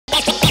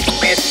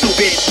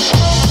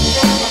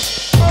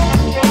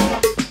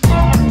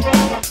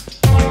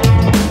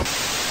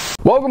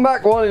Welcome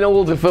back one and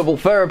all to Football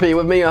Therapy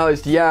with me, your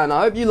host Jan.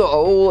 I hope you lot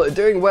are all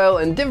doing well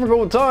in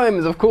difficult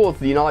times. Of course,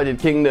 the United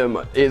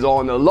Kingdom is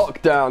on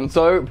lockdown,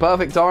 so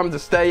perfect time to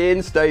stay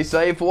in, stay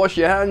safe, wash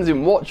your hands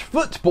and watch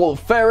Football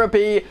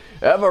Therapy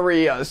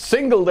every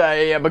single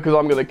day, because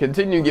I'm going to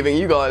continue giving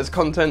you guys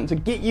content to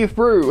get you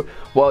through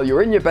while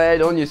you're in your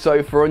bed, on your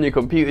sofa, on your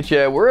computer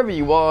chair, wherever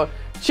you are.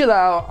 Chill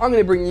out. I'm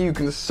going to bring you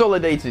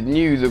consolidated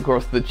news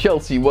across the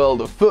Chelsea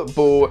world of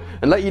football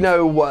and let you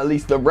know what at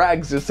least the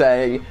rags are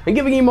saying and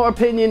giving you my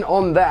opinion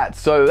on that.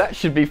 So that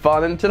should be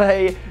fun. And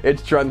today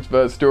it's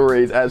transfer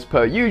stories as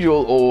per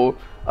usual, or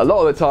a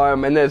lot of the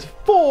time, and there's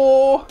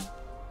 4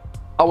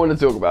 I want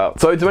to talk about.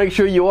 So to make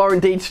sure you are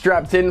indeed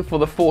strapped in for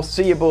the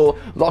foreseeable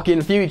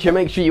lock-in future,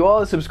 make sure you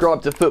are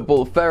subscribed to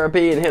Football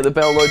Therapy and hit the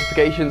bell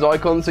notifications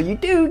icon so you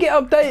do get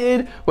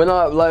updated when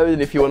I upload.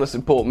 And if you want to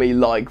support me,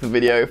 like the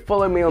video,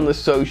 follow me on the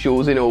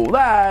socials and all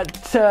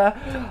that.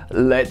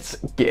 Let's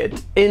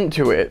get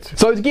into it.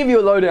 So to give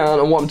you a lowdown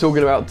on what I'm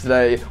talking about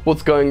today,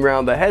 what's going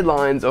around the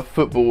headlines of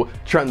football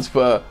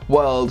transfer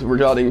world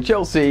regarding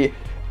Chelsea,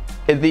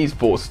 in these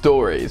 4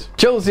 stories.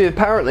 Chelsea is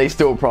apparently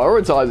still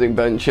prioritising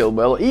Ben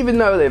Chilwell, even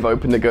though they've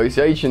opened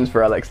negotiations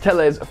for Alex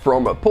Telles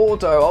from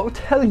Porto. I'll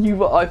tell you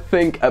what I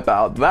think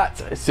about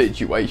that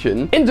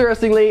situation.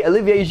 Interestingly,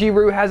 Olivier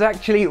Giroud has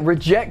actually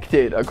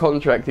rejected a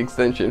contract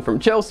extension from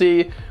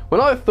Chelsea, when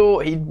I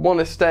thought he'd want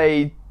to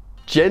stay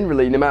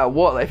generally no matter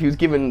what. Like if he was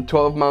given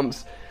 12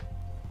 months,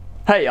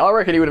 hey, I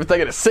reckon he would have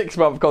taken a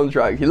 6-month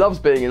contract. He loves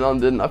being in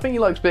London. I think he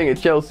likes being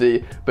at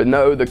Chelsea, but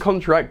no, the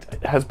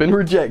contract has been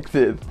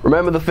rejected.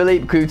 Remember the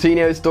Philippe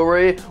Coutinho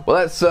story? Well,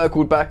 that's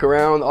circled back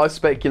around. I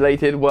spoke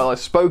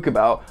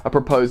about a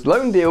proposed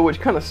loan deal,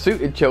 which kind of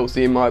suited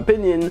Chelsea in my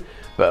opinion,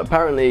 but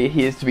apparently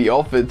he is to be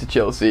offered to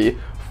Chelsea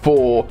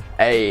for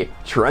a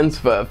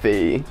transfer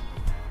fee.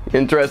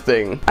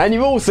 Interesting. And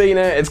you've all seen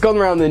it. It's gone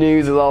around the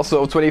news the last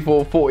sort of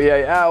 24,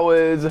 48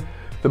 hours.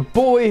 The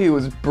boy who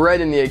was bred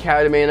in the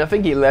academy, and I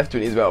think he left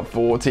when he was about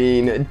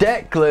 14,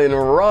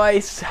 Declan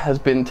Rice, has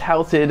been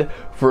touted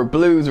for a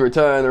Blues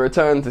return, a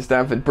return to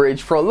Stamford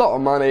Bridge for a lot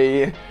of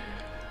money.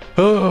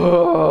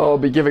 Oh, I'll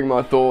be giving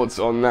my thoughts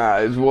on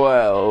that as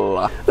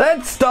well.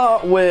 Let's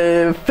start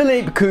with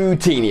Philippe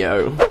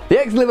Coutinho. The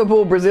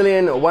ex-Liverpool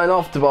Brazilian went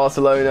off to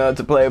Barcelona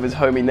to play with his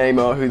homie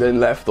Neymar, who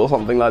then left or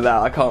something like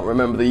that. I can't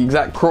remember the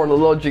exact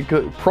chronology.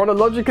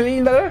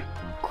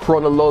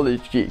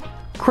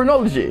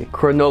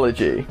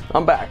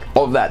 I'm back.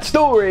 Of that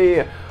story,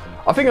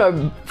 I think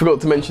I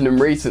forgot to mention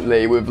him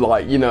recently with,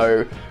 like, you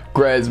know,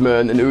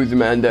 Griezmann and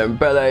Ousmane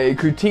Dembele.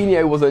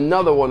 Coutinho was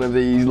another one of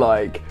these,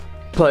 like,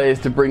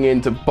 players to bring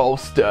in to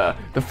bolster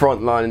the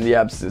front line in the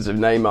absence of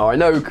Neymar. I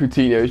know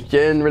Coutinho is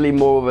generally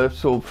more of a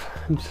sort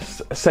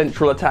of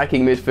central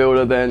attacking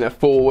midfielder than a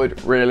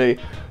forward, really.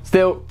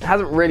 Still,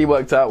 hasn't really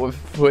worked out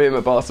for him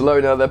at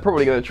Barcelona. They're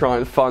probably going to try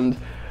and fund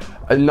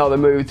another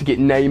move to get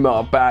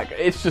Neymar back.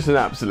 It's just an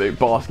absolute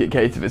basket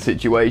case of a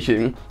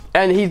situation.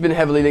 And he's been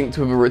heavily linked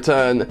with a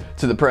return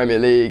to the Premier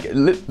League,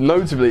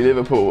 notably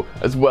Liverpool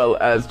as well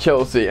as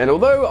Chelsea. And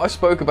although I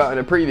spoke about in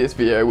a previous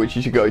video, which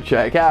you should go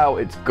check out,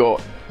 it's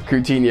got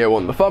Coutinho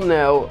on the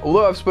thumbnail.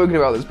 Although I've spoken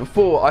about this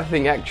before, I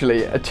think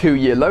actually a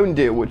 2-year loan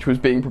deal, which was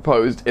being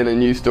proposed in a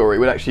news story,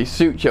 would actually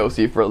suit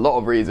Chelsea for a lot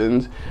of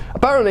reasons.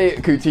 Apparently,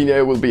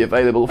 Coutinho will be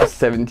available for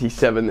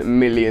 £77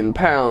 million.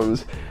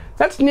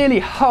 That's nearly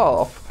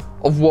half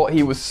of what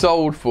he was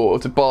sold for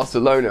to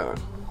Barcelona.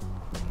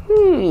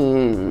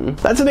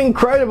 That's an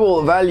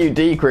incredible value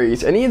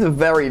decrease, and he is a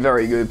very,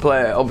 very good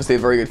player. Obviously a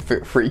very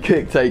good free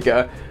kick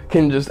taker,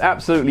 can just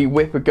absolutely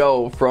whip a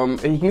goal from,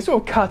 he can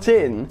sort of cut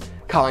in,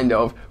 kind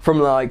of, from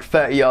like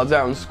 30 yards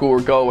out and score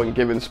a goal when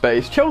given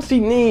space. Chelsea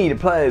need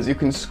players who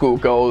can score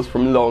goals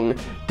from long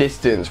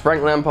distance.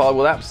 Frank Lampard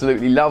will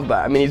absolutely love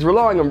that. I mean, he's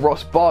relying on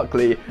Ross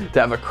Barkley to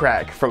have a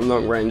crack from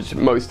long range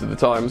most of the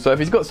time. So if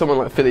he's got someone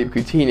like Philippe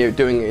Coutinho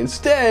doing it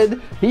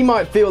instead, he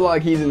might feel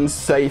like he's in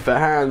safer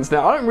hands.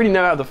 Now, I don't really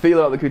know how to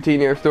feel about the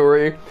Coutinho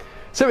story.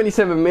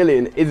 77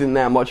 million isn't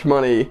that much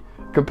money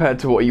compared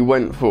to what he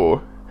went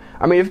for.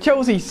 I mean, if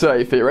Chelsea,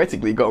 say,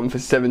 theoretically got him for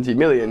 70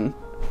 million,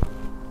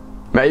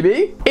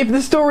 maybe? If the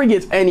story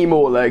gets any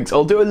more legs,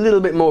 I'll do a little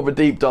bit more of a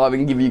deep dive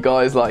and give you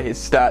guys like his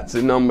stats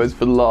and numbers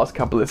for the last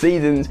couple of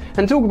seasons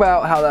and talk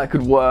about how that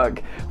could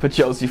work for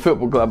Chelsea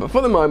Football Club. But for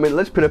the moment,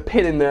 let's put a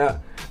pin in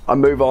that and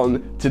move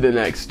on to the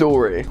next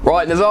story.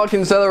 Right, Nazar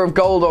Kinsella of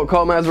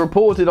Goal.com has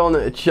reported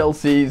on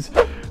Chelsea's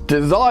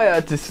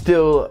desire to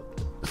still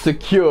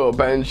secure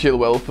Ben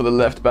Chilwell for the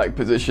left-back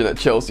position at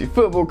Chelsea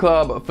Football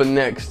Club for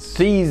next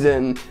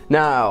season.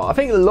 Now, I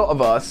think a lot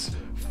of us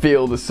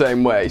feel the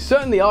same way.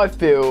 Certainly I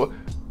feel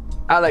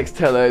Alex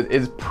Telles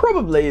is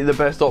probably the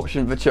best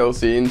option for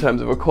Chelsea in terms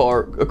of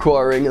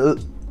acquiring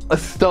a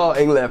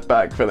starting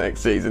left-back for next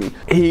season.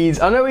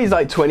 I know he's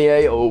like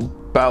 28 or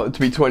about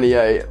to be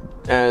 28,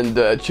 and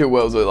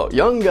Chilwell's a lot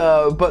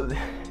younger, but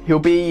he'll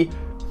be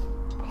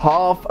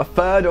a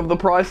third of the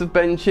price of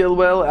Ben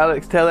Chilwell,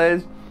 Alex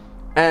Telles.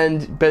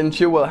 And Ben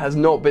Chilwell has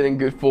not been in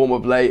good form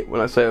of late. When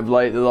I say of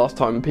late, the last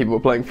time people were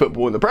playing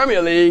football in the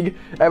Premier League,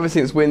 ever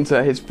since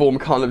winter, his form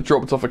kind of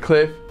dropped off a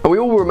cliff. And we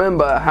all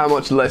remember how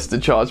much Leicester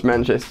charged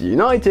Manchester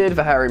United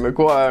for Harry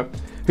Maguire,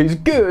 who's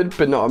good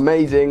but not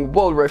amazing.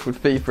 World record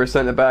fee for a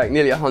centre-back,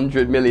 nearly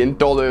 $100 million.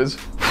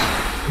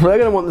 We're going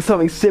to want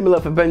something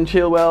similar for Ben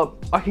Chilwell.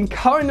 I can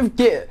kind of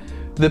get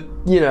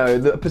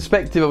the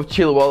perspective of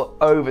Chilwell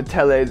over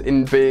Telles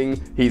in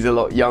being he's a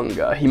lot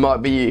younger. He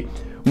might be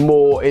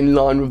more in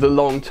line with the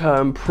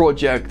long-term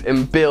project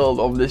and build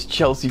of this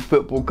Chelsea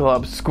Football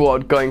Club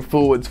squad going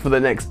forwards for the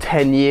next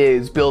 10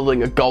 years,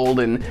 building a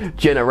golden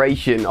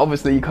generation.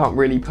 Obviously, you can't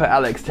really put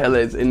Alex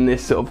Telles in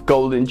this sort of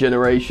golden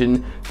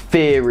generation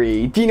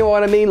theory. Do you know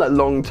what I mean? Like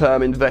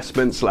long-term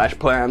investment /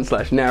 plan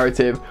 /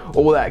 narrative,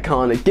 all that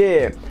kind of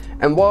gear.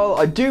 And while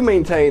I do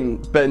maintain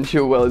Ben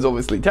Chilwell is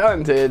obviously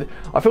talented,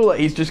 I feel like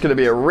he's just going to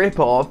be a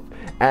rip-off,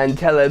 and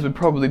Telles would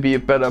probably be a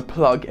better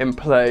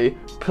plug-and-play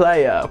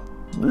player.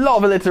 Lot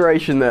of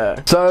alliteration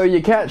there. So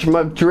you catch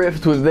my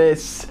drift with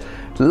this.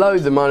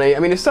 Loads of money. I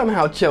mean, if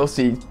somehow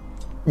Chelsea,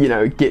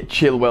 get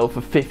Chilwell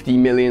for £50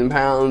 million,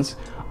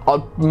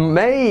 I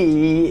may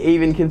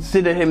even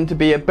consider him to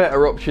be a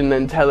better option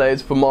than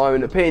Telles for my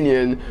own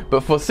opinion.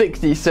 But for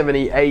 60,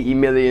 70, 80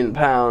 million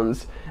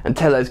pounds, and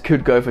Telles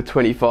could go for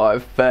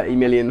 25, 30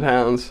 million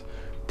pounds,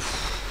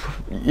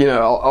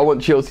 I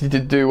want Chelsea to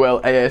do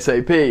well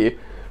ASAP.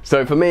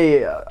 So for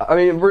me, I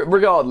mean,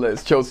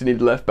 regardless, Chelsea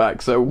need a left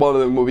back, so one of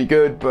them will be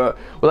good, but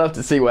we'll have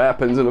to see what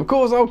happens. And of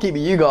course, I'll keep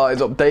you guys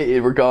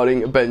updated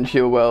regarding Ben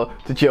Chilwell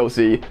to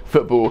Chelsea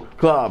Football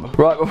Club.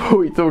 Right, before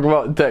we talk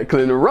about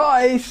Declan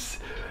Rice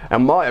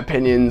and my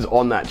opinions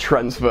on that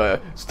transfer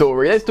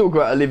story, let's talk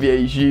about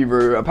Olivier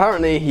Giroud.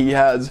 Apparently, he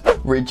has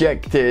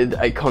rejected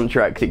a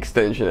contract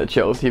extension at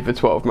Chelsea for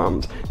 12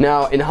 months.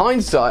 Now, in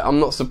hindsight, I'm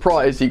not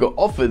surprised he got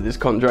offered this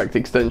contract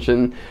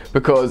extension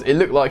because it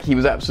looked like he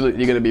was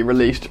absolutely going to be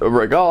released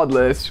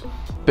regardless.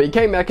 But he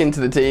came back into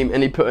the team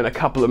and he put in a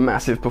couple of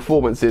massive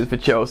performances for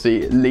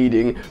Chelsea,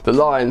 leading the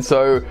line.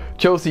 So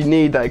Chelsea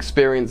need that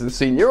experience and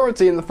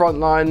seniority in the front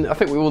line. I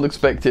think we all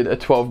expected a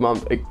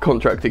 12-month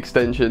contract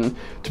extension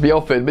to be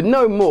offered, but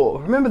no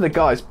more. Remember, the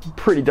guy's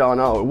pretty darn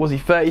old. Was he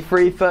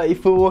 33,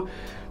 34?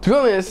 To be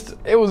honest,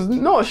 it was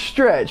not a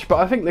stretch, but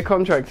I think the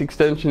contract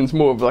extension is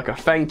more of like a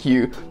thank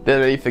you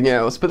than anything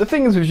else. But the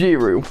thing is with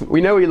Giroud,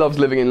 we know he loves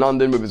living in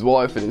London with his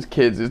wife and his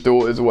kids, his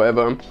daughters or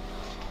whatever.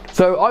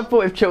 So I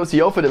thought if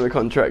Chelsea offered him a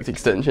contract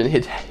extension,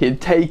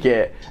 he'd take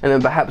it, and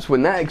then perhaps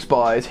when that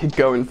expires, he'd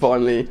go and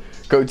finally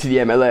go to the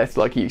MLS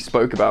like he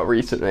spoke about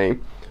recently.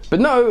 But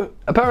no,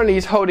 apparently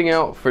he's holding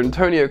out for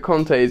Antonio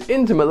Conte's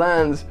Inter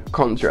Milan's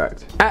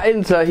contract. At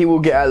Inter, he will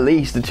get at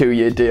least a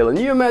 2-year deal, and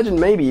you imagine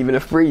maybe even a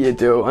 3-year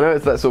deal. I know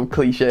it's that sort of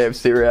cliche of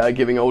Serie A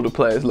giving older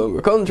players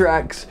longer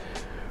contracts,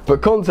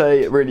 but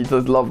Conte really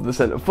does love the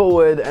centre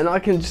forward, and I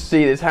can just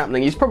see this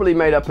happening. He's probably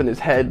made up in his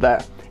head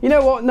that, you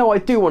know what, no, I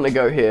do want to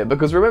go here,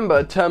 because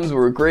remember, terms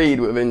were agreed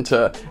with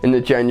Inter in the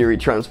January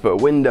transfer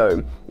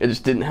window. It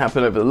just didn't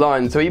happen over the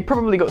line, so he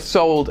probably got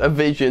sold a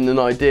vision, an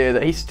idea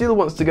that he still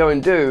wants to go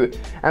and do,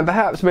 and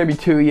perhaps maybe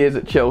 2 years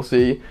at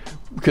Chelsea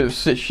could have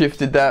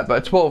shifted that,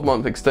 but a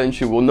 12-month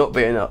extension will not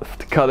be enough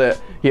to cut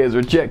it. He has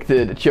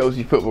rejected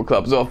Chelsea Football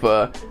Club's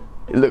offer.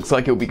 It looks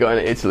like he'll be going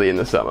to Italy in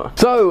the summer.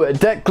 So,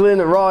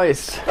 Declan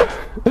Rice.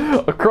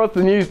 Across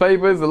the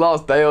newspapers the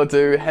last day or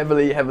two,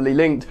 heavily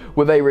linked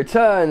with a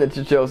return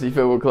to Chelsea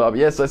Football Club.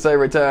 Yes, I say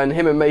return.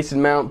 Him and Mason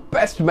Mount,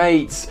 best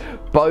mates,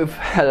 both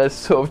had a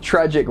sort of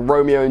tragic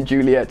Romeo and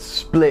Juliet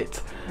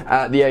split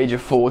at the age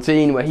of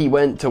 14, where he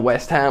went to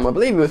West Ham. I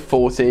believe he was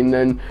 14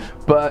 then,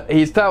 but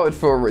he's touted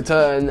for a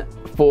return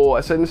for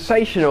a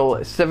sensational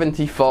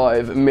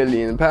 £75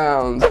 million.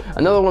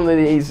 Another one of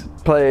these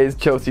players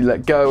Chelsea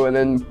let go and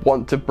then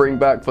want to bring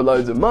back for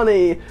loads of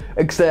money,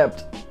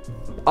 except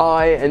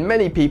I and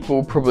many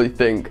people probably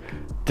think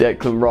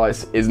Declan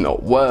Rice is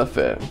not worth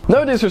it.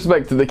 No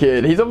disrespect to the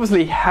kid, he's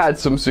obviously had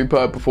some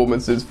superb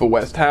performances for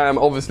West Ham.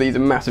 Obviously he's a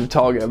massive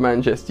target of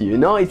Manchester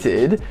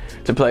United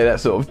to play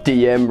that sort of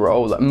DM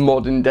role, that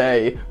modern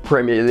day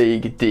Premier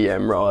League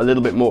DM role, a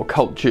little bit more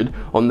cultured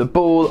on the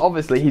ball.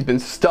 Obviously he's been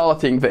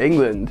starting for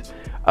England,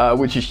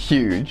 which is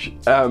huge.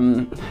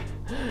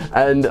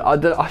 And I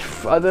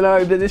don't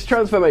know, this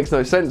transfer makes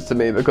no sense to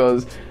me,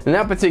 because in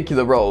that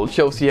particular role,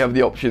 Chelsea have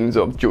the options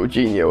of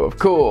Jorginho, of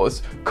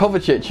course,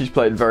 Kovacic, who's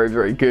played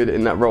very good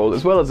in that role,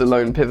 as well as a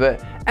lone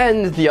pivot,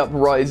 and the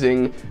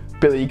uprising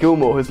Billy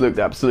Gilmour has looked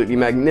absolutely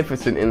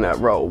magnificent in that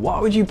role. Why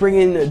would you bring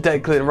in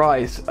Declan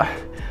Rice?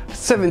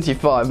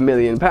 £75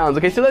 million.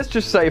 Okay, so let's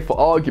just say, for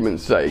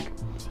argument's sake,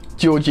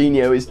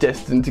 Jorginho is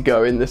destined to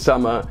go in the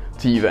summer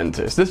to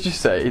Juventus. Let's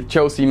just say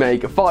Chelsea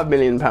make a £5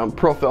 million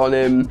profit on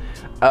him.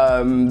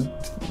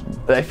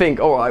 They think,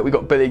 alright, we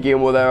got Billy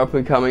Gilmour there up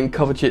and coming,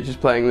 Kovacic is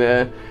playing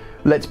there.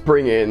 let's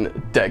bring in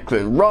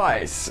Declan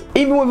Rice.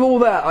 Even with all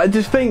that, I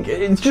just think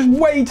it's just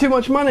way too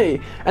much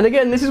money. And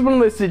again, this is one of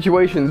those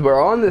situations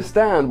where I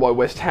understand why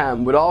West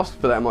Ham would ask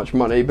for that much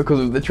money because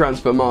of the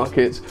transfer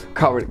market's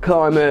current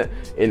climate,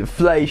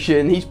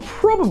 inflation. He's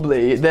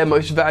probably their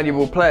most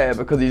valuable player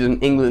because he's an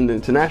England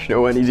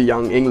international and he's a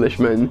young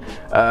Englishman,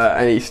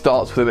 and he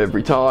starts for them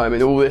every time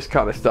and all this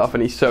kind of stuff,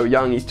 and he's so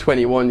young, he's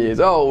 21 years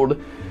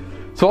old.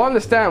 So I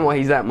understand why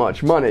he's that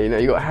much money. You know,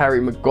 you got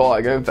Harry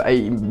Maguire going for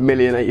 80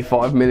 million,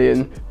 85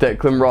 million.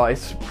 Declan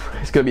Rice,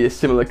 it's going to be a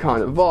similar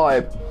kind of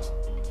vibe.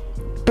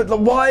 But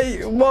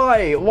why?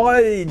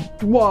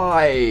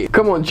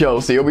 Come on,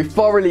 Chelsea. It'll be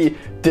thoroughly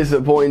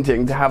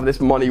disappointing to have this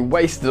money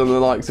wasted on the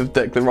likes of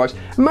Declan Rice.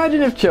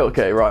 Imagine if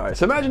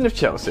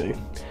Chelsea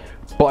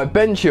buy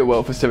Ben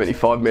Chilwell for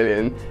 75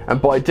 million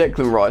and buy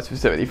Declan Rice for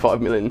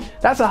 75 million.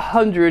 That's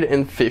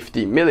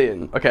 150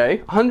 million, okay?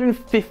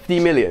 150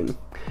 million.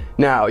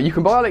 Now, you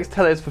can buy Alex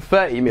Telles for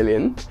 30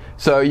 million,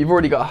 so you've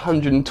already got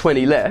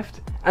 120 left,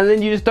 and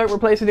then you just don't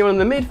replace anyone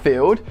in the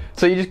midfield,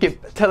 so you just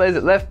get Telles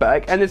at left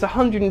back, and there's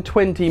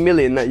 120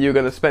 million that you're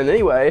going to spend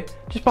anyway.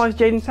 Just buy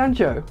Jadon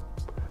Sancho.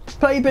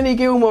 Play Billy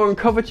Gilmore and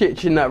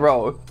Kovacic in that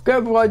role. Go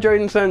buy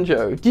Jadon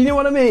Sancho. Do you know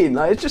what I mean?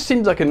 Like, it just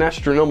seems like an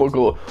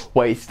astronomical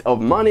waste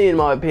of money in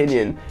my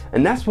opinion.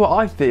 And that's what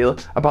I feel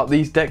about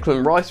these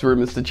Declan Rice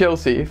rumours to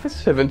Chelsea for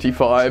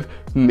 £75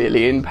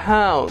 million.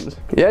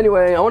 Yeah,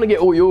 anyway, I want to get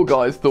all your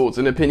guys' thoughts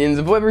and opinions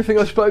of everything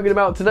I've spoken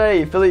about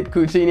today. Philippe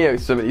Coutinho,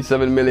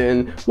 77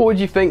 million. What would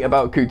you think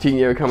about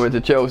Coutinho coming to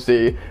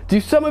Chelsea?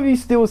 Do some of you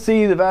still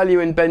see the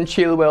value in Ben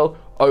Chilwell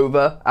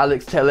over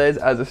Alex Telles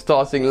as a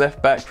starting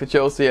left back for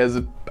Chelsea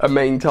as a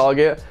main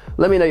target?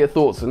 Let me know your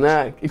thoughts on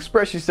that.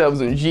 Express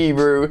yourselves on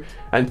Giroud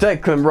and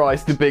Declan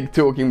Rice, the big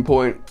talking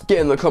point. Get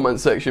in the comment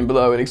section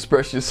below and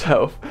express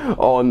yourself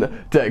on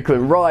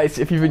Declan Rice.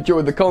 If you've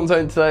enjoyed the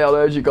content today, I'll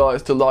urge you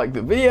guys to like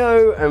the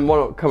video, and why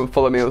not come and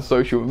follow me on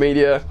social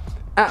media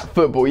at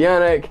Football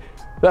Yannick.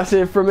 That's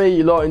it from me,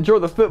 you lot. Enjoy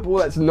the football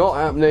that's not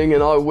happening,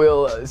 and I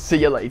will see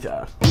you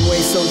later. You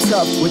ain't so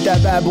tough with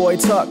that bad boy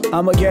talk.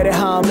 I'ma get it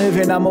how I'm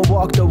living, I'ma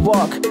walk the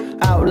walk.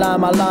 Outline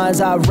my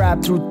lines, I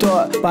rap through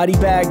thought. Body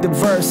bag the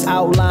verse,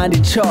 outlined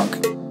in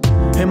chalk.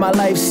 In my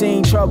life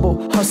seen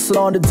trouble, hustle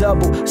on the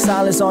double.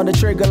 Silence on the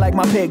trigger like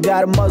my pick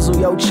got a muzzle.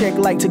 Yo, chick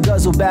like to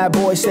guzzle, bad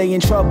boy stay in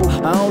trouble.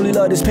 I only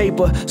love this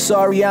paper,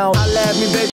 sorry I don't. I laugh me, baby.